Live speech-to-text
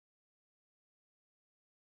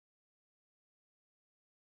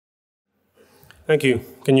Thank you.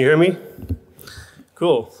 Can you hear me?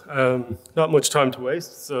 Cool. Not much time to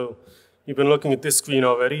waste. So you've been looking at this screen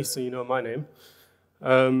already, so you know my name.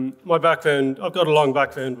 My background, I've got a long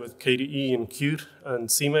background with KDE and Qt and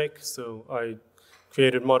CMake. So I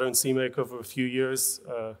created modern CMake over a few years,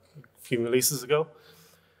 a few releases ago.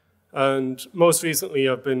 And most recently,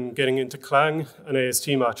 I've been getting into Clang and AST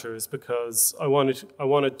matchers because I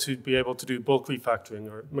wanted to be able to do bulk refactoring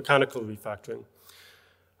or mechanical refactoring.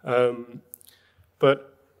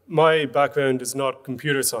 But my background is not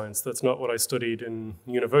computer science. That's not what I studied in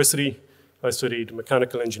university. I studied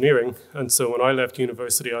mechanical engineering. And so when I left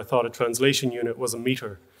university, I thought a translation unit was a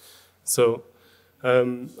meter. So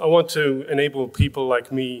I want to enable people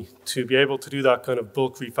like me to be able to do that kind of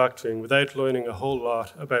bulk refactoring without learning a whole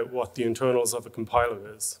lot about what the internals of a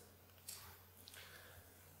compiler is.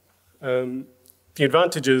 The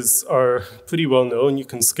advantages are pretty well known. You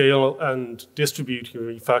can scale and distribute your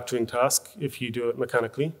refactoring task if you do it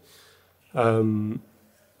mechanically.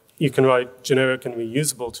 You can write generic and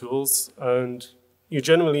reusable tools, and you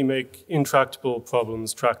generally make intractable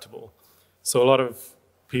problems tractable. So a lot of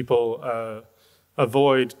people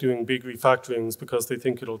avoid doing big refactorings because they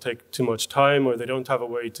think it'll take too much time or they don't have a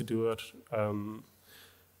way to do it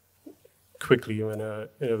quickly or in a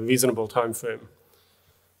reasonable time frame.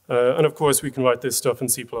 And of course, we can write this stuff in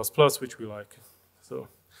C++, which we like.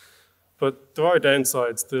 But there are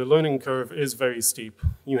downsides. The learning curve is very steep.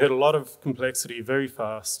 You hit a lot of complexity very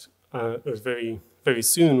fast, or very, very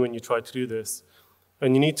soon when you try to do this.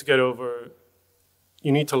 And you need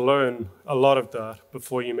to learn a lot of that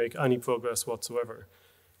before you make any progress whatsoever.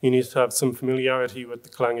 You need to have some familiarity with the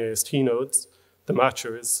Clang AST nodes, the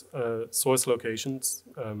matchers, source locations,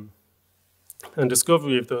 and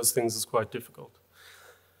discovery of those things is quite difficult.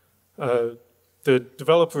 The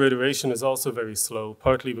developer iteration is also very slow,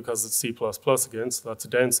 partly because it's C++ again, so that's a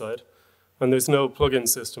downside. And there's no plugin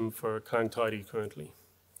system for clang-tidy currently.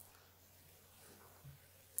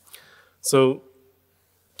 So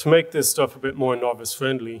to make this stuff a bit more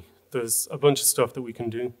novice-friendly, there's a bunch of stuff that we can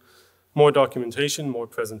do. More documentation, more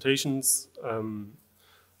presentations.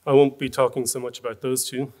 I won't be talking so much about those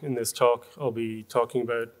two in this talk. I'll be talking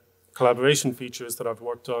about collaboration features that I've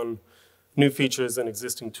worked on, new features and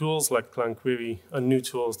existing tools like Clang Query, and new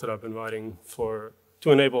tools that I've been writing to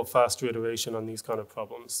enable faster iteration on these kind of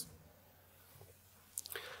problems.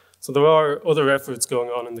 So there are other efforts going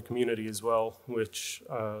on in the community as well, which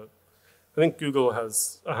I think Google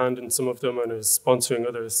has a hand in some of them and is sponsoring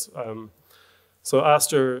others. So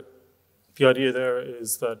Aster, the idea there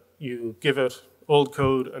is that you give it old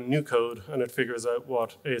code and new code, and it figures out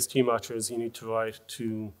what AST matchers you need to write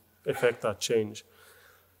to effect that change.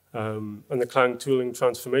 And the Clang tooling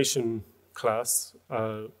transformation class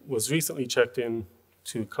was recently checked in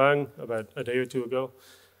to Clang about a day or two ago.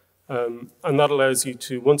 And that allows you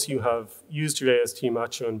to, once you have used your AST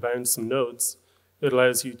matcher and bound some nodes, it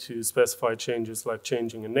allows you to specify changes like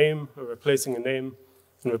changing a name or replacing a name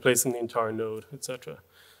and replacing the entire node, etc.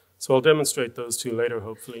 So I'll demonstrate those two later,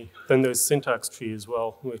 hopefully. Then there's syntax tree as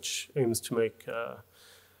well, which aims to make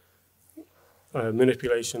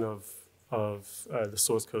manipulation of the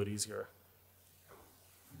source code easier.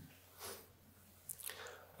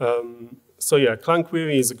 So yeah, Clang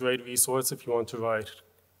Query is a great resource if you want to write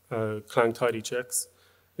clang-tidy checks.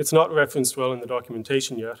 It's not referenced well in the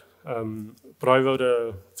documentation yet, but I wrote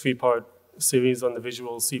a 3-part series on the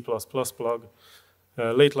Visual C++ blog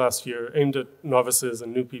late last year, aimed at novices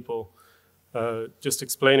and new people, just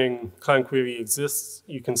explaining Clang Query exists.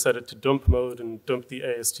 You can set it to dump mode and dump the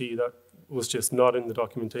AST. That was just not in the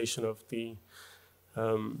documentation of the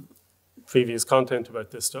previous content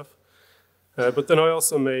about this stuff. But then I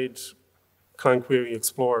also made Clang Query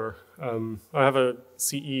Explorer. I have a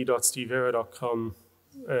ce.stevera.com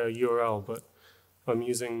URL, but I'm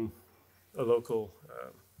using a local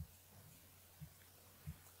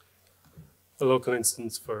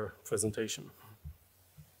instance for presentation.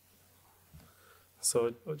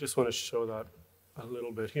 So I just want to show that a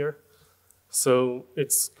little bit here. So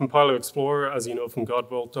it's Compiler Explorer, as you know from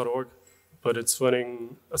godbolt.org, but it's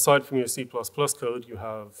running, aside from your C++ code, you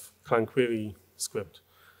have Clang Query script.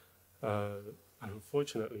 And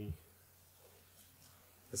unfortunately,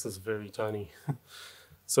 this is very tiny.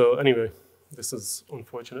 So anyway, this is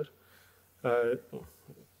unfortunate. Do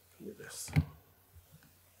this.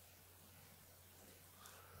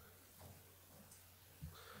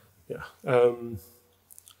 Yeah.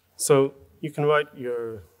 So you can write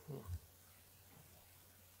your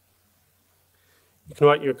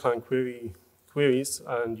Clang queries,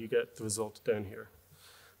 and you get the result down here.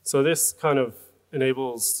 So this kind of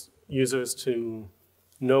enables users to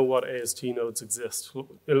know what AST nodes exist.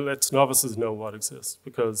 It lets novices know what exists,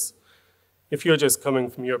 because if you're just coming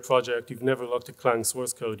from your project, you've never looked at Clang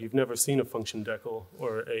source code, you've never seen a function decal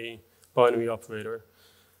or a binary operator.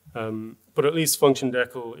 But at least function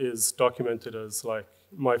decal is documented as like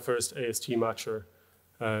my first AST matcher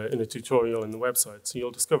in a tutorial in the website. So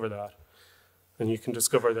you'll discover that. And you can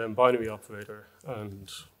discover the binary operator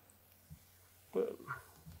and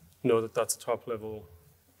know that that's a top level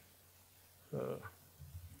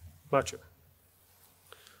matcher.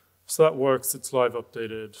 So that works, it's live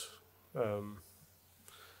updated.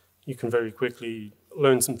 You can very quickly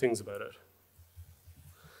learn some things about it.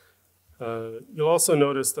 You'll also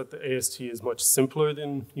notice that the AST is much simpler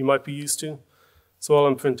than you might be used to. So all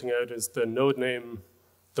I'm printing out is the node name,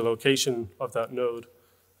 the location of that node,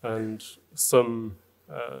 and some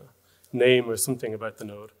name or something about the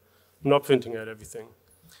node. I'm not printing out everything.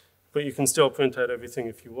 But you can still print out everything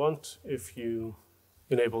if you want, if you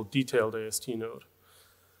enable detailed AST node.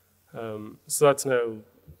 So that's now,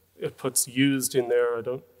 it puts used in there. I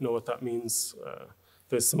don't know what that means.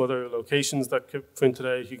 There's some other locations that get printed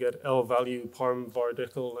out. You get L value, parm, var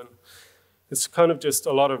decal, and it's kind of just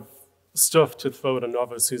a lot of stuff to throw at a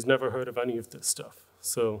novice who's never heard of any of this stuff.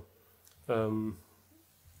 So I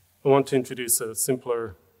want to introduce a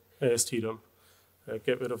simpler AST dump,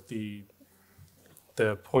 get rid of the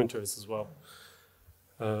pointers as well.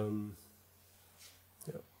 Yeah.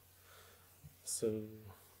 So.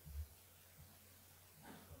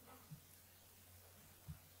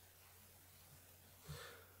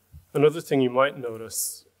 Another thing you might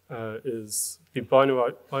notice is the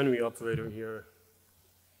binary operator here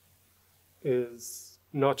is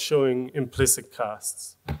not showing implicit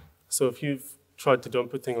casts. So if you've tried to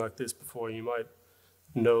dump a thing like this before, you might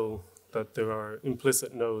know that there are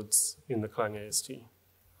implicit nodes in the Clang AST.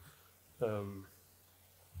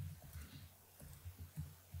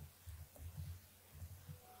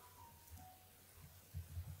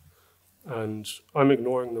 And I'm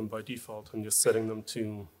ignoring them by default. I'm just setting them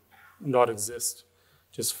to not exist,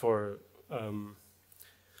 just for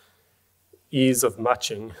ease of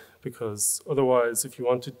matching, because otherwise, if you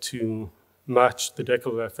wanted to match the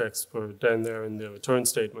decal FX for down there in the return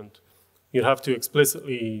statement, you'd have to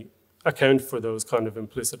explicitly account for those kind of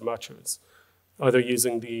implicit matchers, either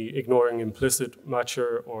using the ignoring implicit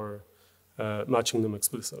matcher or matching them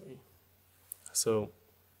explicitly. So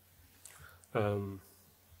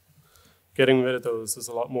getting rid of those is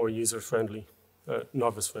a lot more user-friendly.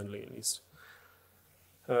 Novice-friendly, at least.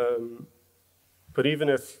 But even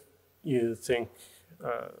if you think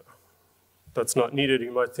that's not needed,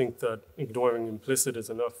 you might think that ignoring implicit is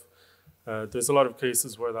enough. There's a lot of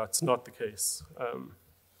cases where that's not the case.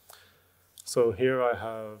 So here I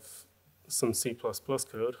have some C++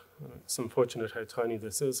 code. It's unfortunate how tiny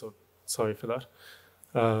this is, so sorry for that.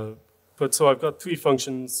 But so I've got three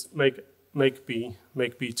functions, make B,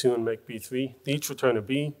 make B2, and make B3. They each return a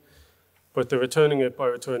B, but they're returning it by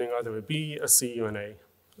returning either a B, a C, or an A.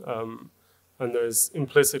 And there's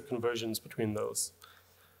implicit conversions between those.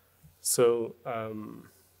 So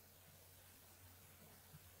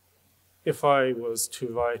if I was to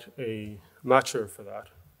write a matcher for that,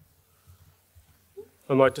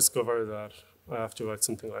 I might discover that I have to write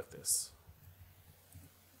something like this.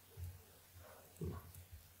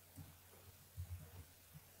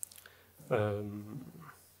 And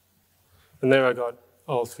there I got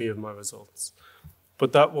all three of my results.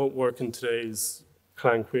 But that won't work in today's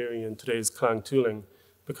Clang query and today's Clang tooling,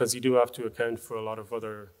 because you do have to account for a lot of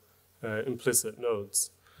other implicit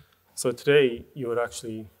nodes. So today, you would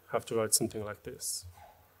actually have to write something like this.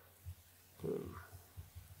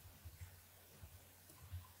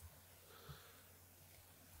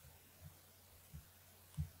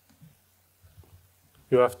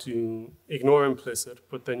 You have to ignore implicit,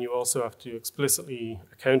 but then you also have to explicitly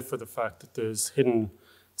account for the fact that there's hidden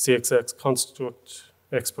CXX construct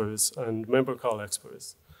exprs and member call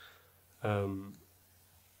exprs,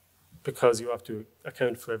 because you have to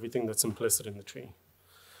account for everything that's implicit in the tree.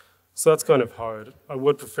 So that's kind of hard. I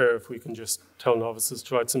would prefer if we can just tell novices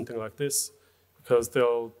to write something like this, because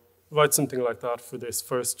they'll write something like that for this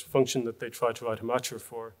first function that they try to write a matcher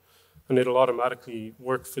for, and it'll automatically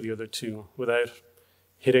work for the other two without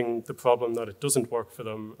hitting the problem that it doesn't work for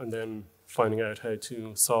them and then finding out how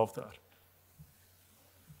to solve that.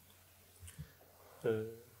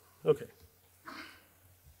 Okay.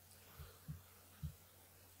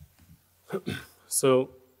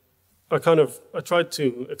 So I tried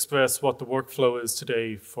to express what the workflow is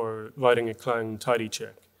today for writing a clang-tidy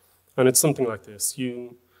check. And it's something like this.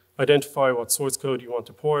 You identify what source code you want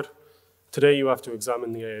to port. Today you have to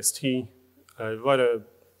examine the AST, write a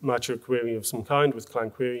matcher query of some kind with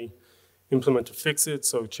Clang query, implement a fixit,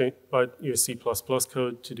 so write your C++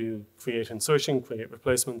 code to do create insertion, create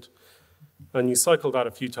replacement, and you cycle that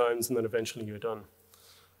a few times and then eventually you're done.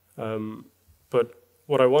 But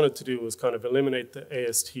what I wanted to do was kind of eliminate the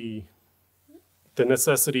AST, the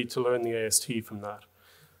necessity to learn the AST from that.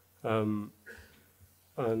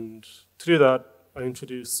 And to do that, I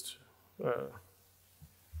introduced, let's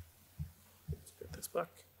get this back.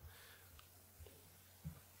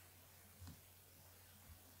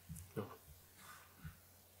 No.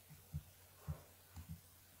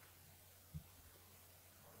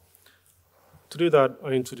 To do that, I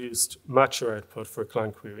introduced matcher output for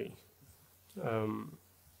Clang query.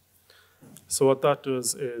 So what that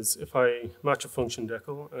does is if I match a function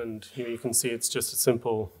decal, and here you can see it's just a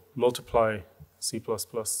simple multiply C++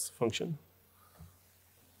 function.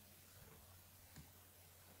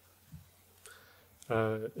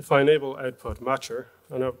 If I enable output matcher,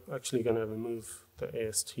 and I'm actually going to remove the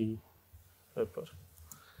AST output.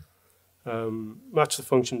 Match the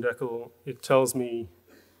function decal, it tells me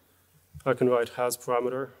I can write has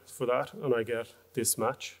parameter for that, and I get this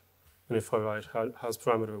match. And if I write has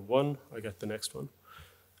parameter 1, I get the next one.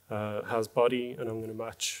 Has body, and I'm going to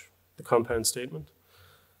match the compound statement,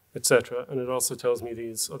 etc. And it also tells me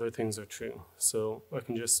these other things are true. So I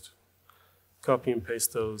can just copy and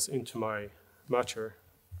paste those into my matcher,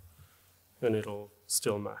 and it'll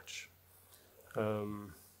still match.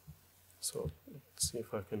 So let's see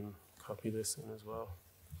if I can copy this in as well.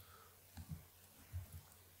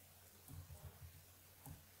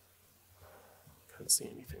 Can't see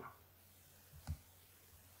anything.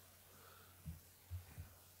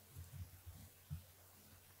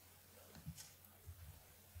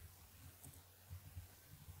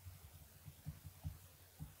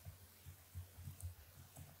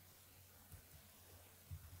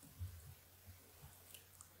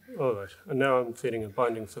 All right, and now I'm creating a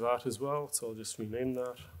binding for that as well, so I'll just rename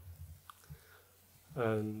that.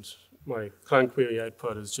 And my Clang query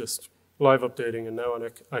output is just live updating, and now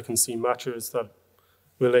I can see matchers that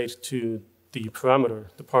relate to the parameter,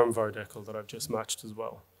 the parm_var decal that I've just matched as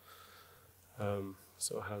well.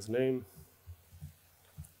 So it has name.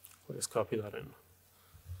 I'll just copy that in.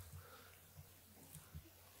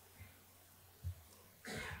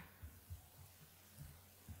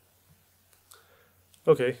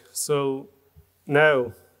 Okay, so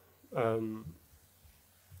now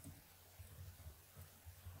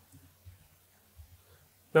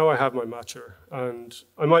now I have my matcher, and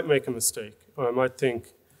I might make a mistake, or I might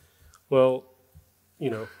think, well, you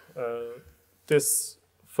know, this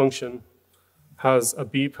function has a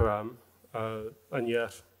b param, and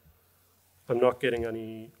yet I'm not getting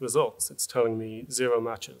any results. It's telling me 0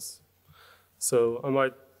 matches. So I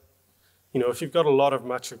might, you know, if you've got a lot of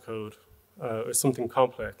matcher code, or something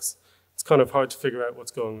complex, it's kind of hard to figure out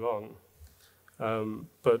what's going wrong.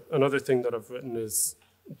 But another thing that I've written is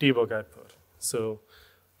debug output. So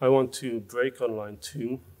I want to break on line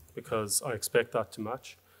 2 because I expect that to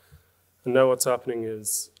match. And now what's happening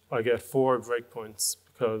is I get 4 breakpoints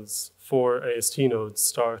because 4 AST nodes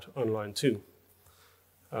start on line 2.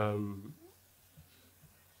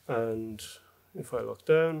 And if I look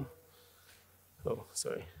down, oh,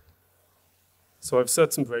 sorry. So I've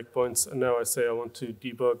set some breakpoints, and now I say I want to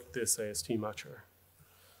debug this AST matcher.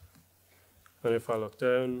 And if I look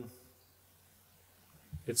down,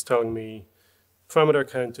 it's telling me parameter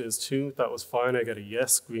count is 2. That was fine. I get a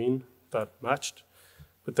yes, green, that matched.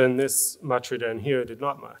 But then this matcher down here did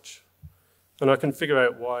not match. And I can figure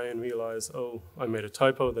out why and realize, oh, I made a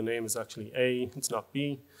typo. The name is actually A, it's not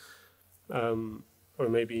B. Or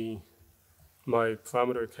maybe my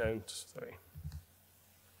parameter count, sorry.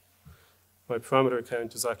 My parameter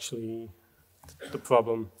count is actually the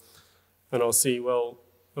problem. And I'll see, well,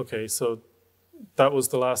 okay, so that was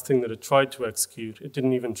the last thing that it tried to execute. It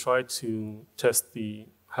didn't even try to test the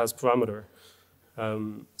has parameter.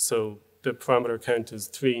 So the parameter count is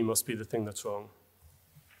 3 must be the thing that's wrong.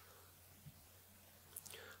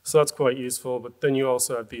 So that's quite useful, but then you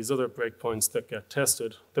also have these other breakpoints that get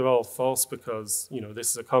tested. They're all false because, you know, this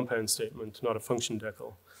is a compound statement, not a function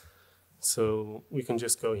decal. So we can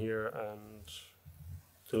just go here and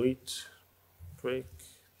delete break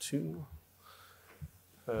 2.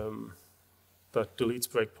 That deletes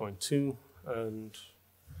breakpoint 2, and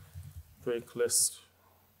break list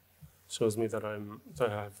shows me that I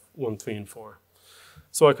have 1, 3, and 4.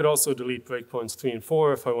 So I could also delete breakpoints 3 and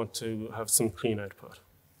 4 if I want to have some clean output.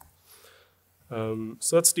 So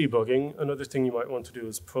that's debugging. Another thing you might want to do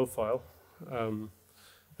is profile.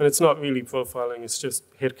 And it's not really profiling, it's just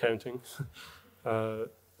hit counting.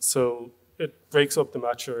 So it breaks up the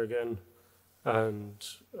matcher again, and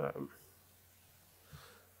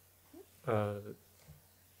it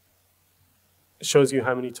shows you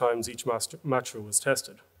how many times each matcher was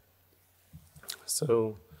tested.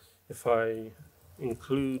 So if I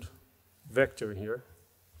include vector here,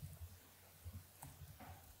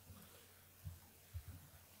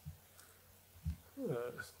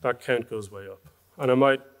 that count goes way up. And I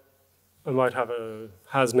might have a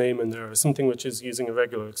has name in there or something which is using a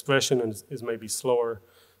regular expression and is maybe slower.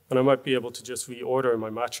 And I might be able to just reorder my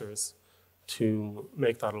matchers to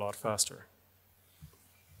make that a lot faster.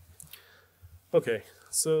 Okay,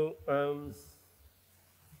 so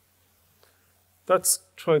that's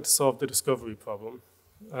trying to solve the discovery problem.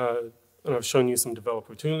 And I've shown you some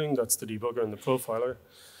developer tooling. That's the debugger and the profiler.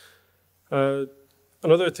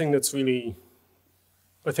 Another thing that's really,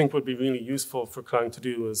 I think would be really useful for Clang to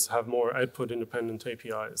do is have more output-independent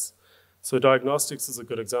APIs. So diagnostics is a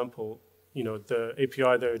good example. You know, the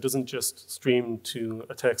API there doesn't just stream to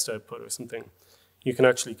a text output or something. You can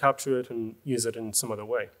actually capture it and use it in some other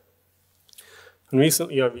way. And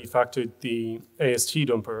recently I refactored the AST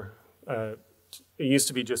dumper. It used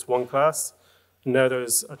to be just one class, and now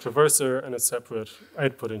there's a traverser and a separate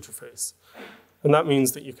output interface. And that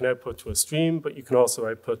means that you can output to a stream, but you can also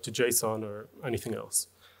output to JSON or anything else.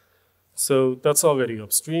 So that's already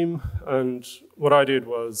upstream, and what I did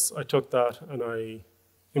was I took that and I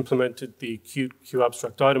implemented the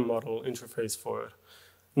QAbstractItem model interface for it.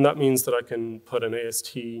 And that means that I can put an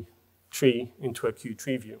AST tree into a Q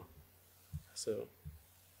tree view. So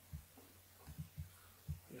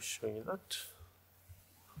I'll show you that.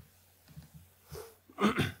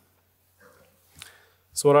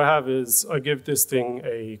 So what I have is I give this thing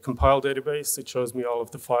a compile database. It shows me all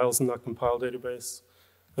of the files in that compile database.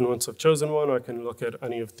 And once I've chosen one, I can look at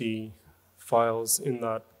any of the files in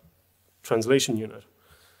that translation unit.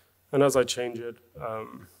 And as I change it,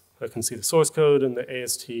 I can see the source code, and the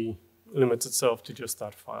AST limits itself to just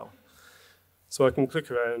that file. So I can click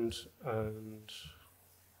around, and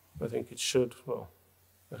I think it should, well,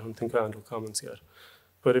 I don't think I handle comments yet.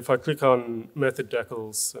 But if I click on method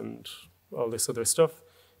decals and all this other stuff,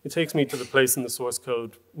 it takes me to the place in the source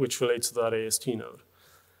code which relates to that AST node.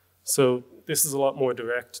 So this is a lot more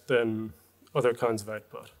direct than other kinds of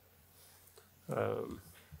output.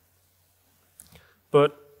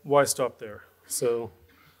 But why stop there? So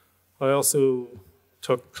I also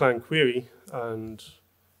took Clang query and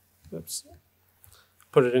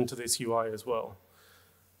put it into this UI as well.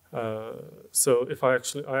 So if I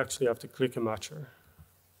actually have to click a matcher,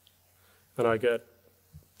 and I get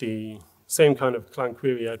the same kind of Clang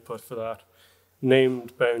query output for that,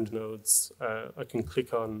 named bound nodes. I can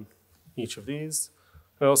click on each of these.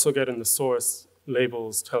 I also get in the source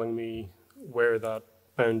labels telling me where that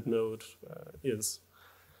bound node is.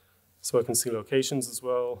 So I can see locations as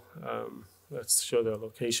well. Let's show the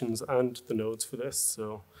locations and the nodes for this.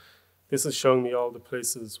 So this is showing me all the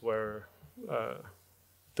places where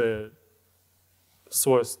the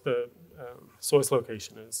source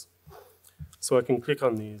location is. So I can click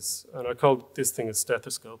on these, and I call this thing a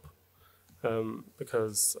stethoscope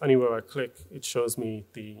because anywhere I click, it shows me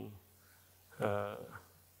the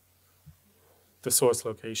source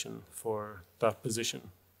location for that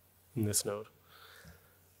position in this node.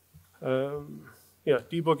 Yeah,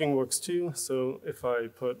 debugging works too. So if I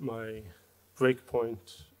put my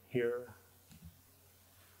breakpoint here,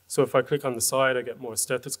 so if I click on the side, I get more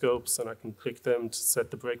stethoscopes, and I can click them to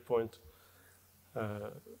set the breakpoint.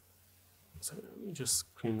 So let me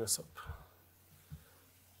just clean this up.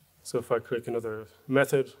 So if I click another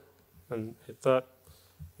method and hit that,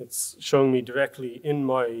 it's showing me directly in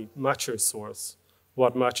my matcher source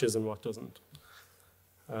what matches and what doesn't.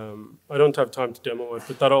 I don't have time to demo it,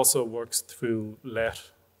 but that also works through let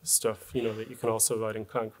stuff, you know, that you can also write in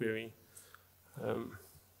Clang query. All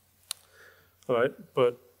right,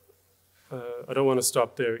 but I don't want to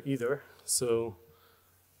stop there either. So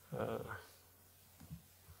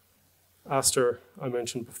Aster, I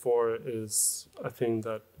mentioned before, is a thing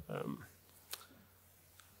that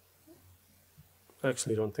I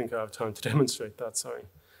actually don't think I have time to demonstrate that, sorry.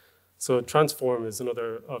 So transform is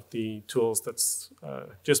another of the tools that's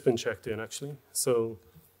just been checked in, actually. So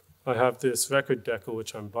I have this record decal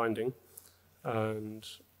which I'm binding, and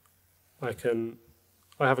I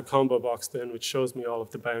have a combo box then which shows me all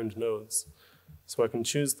of the bound nodes. So I can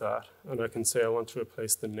choose that, and I can say I want to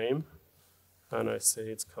replace the name, and I say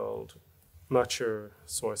it's called matcher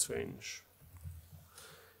source range.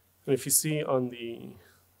 And if you see on the,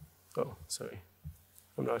 oh, sorry,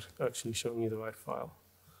 I'm not actually showing you the right file.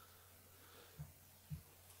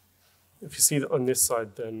 If you see that on this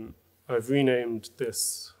side, then I've renamed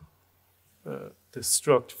this the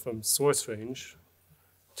struct from source range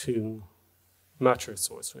to matcher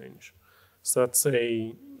source range. So that's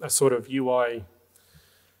a sort of UI,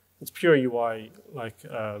 it's pure UI like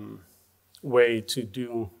way to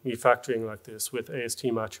do refactoring like this with AST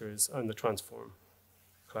matchers and the transform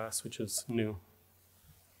class, which is new.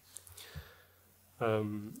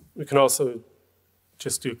 We can also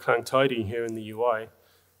just do clang-tidy here in the UI.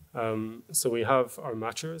 So we have our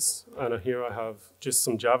matchers, and here I have just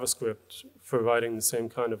some JavaScript for writing the same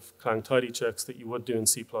kind of clang-tidy checks that you would do in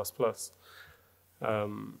C++.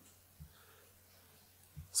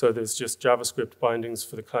 So there's just JavaScript bindings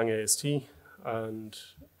for the Clang AST, and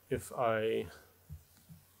if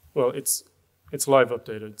well, it's live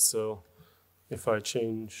updated, so if I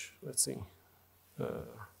change, let's see,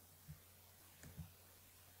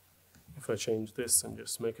 if I change this and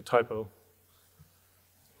just make a typo,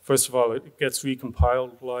 first of all, it gets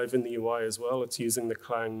recompiled live in the UI as well. It's using the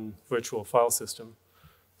Clang virtual file system.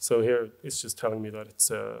 So here it's just telling me that it's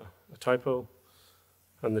a typo,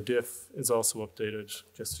 and the diff is also updated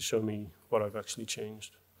just to show me what I've actually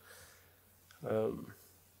changed.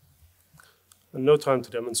 And no time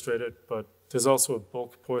to demonstrate it, but there's also a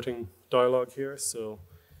bulk porting dialog here. So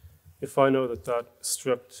if I know that that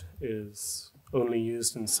struct is only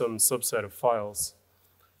used in some subset of files,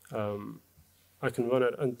 I can run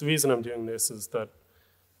it. And the reason I'm doing this is that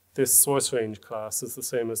this source range class is the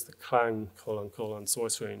same as the Clang :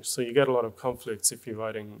 source range. So you get a lot of conflicts if you're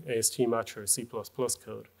writing AST matcher C++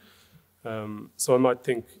 code. So I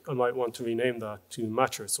might want to rename that to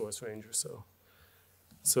matcher source range or so.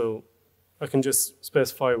 So I can just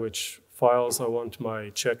specify which files I want my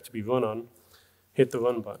check to be run on, hit the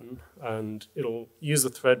run button, and it'll use a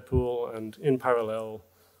thread pool and in parallel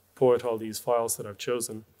port all these files that I've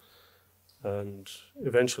chosen. And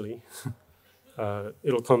eventually,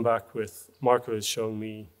 it'll come back with markers showing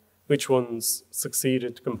me which ones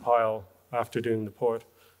succeeded to compile after doing the port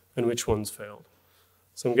and which ones failed.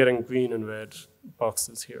 So I'm getting green and red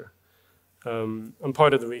boxes here. And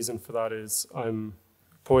part of the reason for that is I'm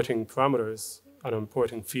porting parameters and I'm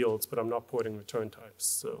porting fields, but I'm not porting return types.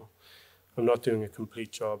 So I'm not doing a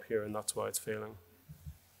complete job here, and that's why it's failing.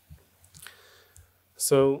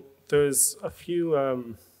 So there's a few,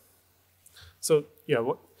 so yeah,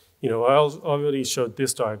 I already showed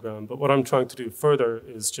this diagram, but what I'm trying to do further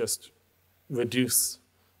is just reduce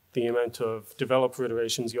the amount of developer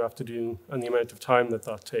iterations you have to do and the amount of time that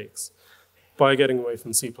that takes by getting away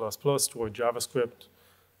from C++ toward JavaScript,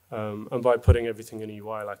 and by putting everything in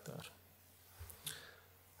UI like that.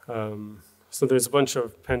 So there's a bunch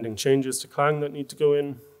of pending changes to Clang that need to go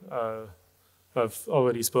in. I've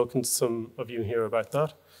already spoken to some of you here about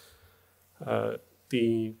that.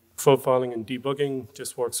 The profiling and debugging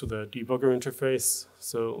just works with a debugger interface,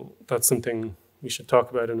 so that's something we should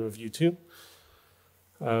talk about in review too.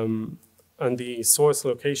 And the source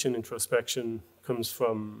location introspection comes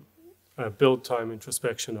from a build time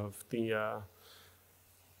introspection of the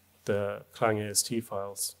Clang AST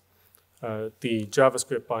files. The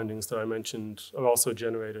JavaScript bindings that I mentioned are also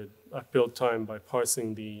generated at build time by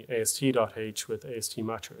parsing the AST.h with AST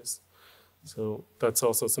matchers. So that's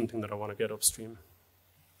also something that I want to get upstream.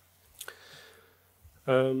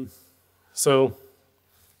 So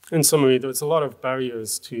in summary, there's a lot of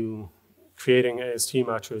barriers to creating AST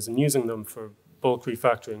matchers and using them for bulk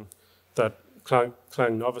refactoring that Clang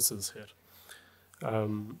novices hit.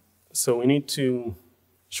 So we need to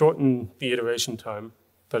shorten the iteration time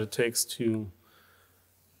that it takes to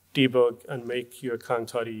debug and make your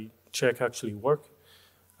clang-tidy check actually work.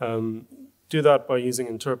 Do that by using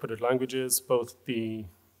interpreted languages, both the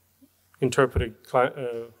interpreted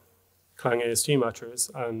Clang AST matchers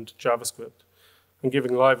and JavaScript, and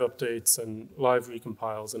giving live updates and live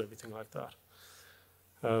recompiles and everything like that.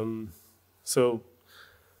 So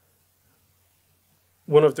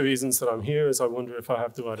one of the reasons that I'm here is I wonder if I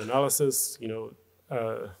have the right analysis.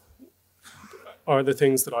 Are the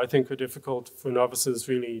things that I think are difficult for novices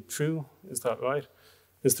really true? Is that right?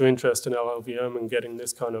 Is there interest in LLVM and getting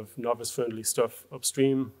this kind of novice-friendly stuff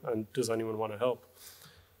upstream? And does anyone want to help?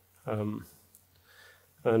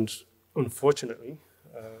 And unfortunately,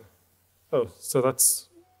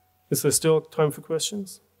 is there still time for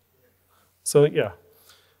questions? So yeah,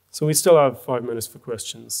 so we still have 5 minutes for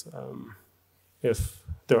questions, if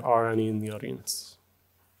there are any in the audience.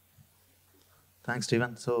 Thanks,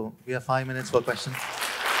 Stephen. So we have 5 minutes for questions.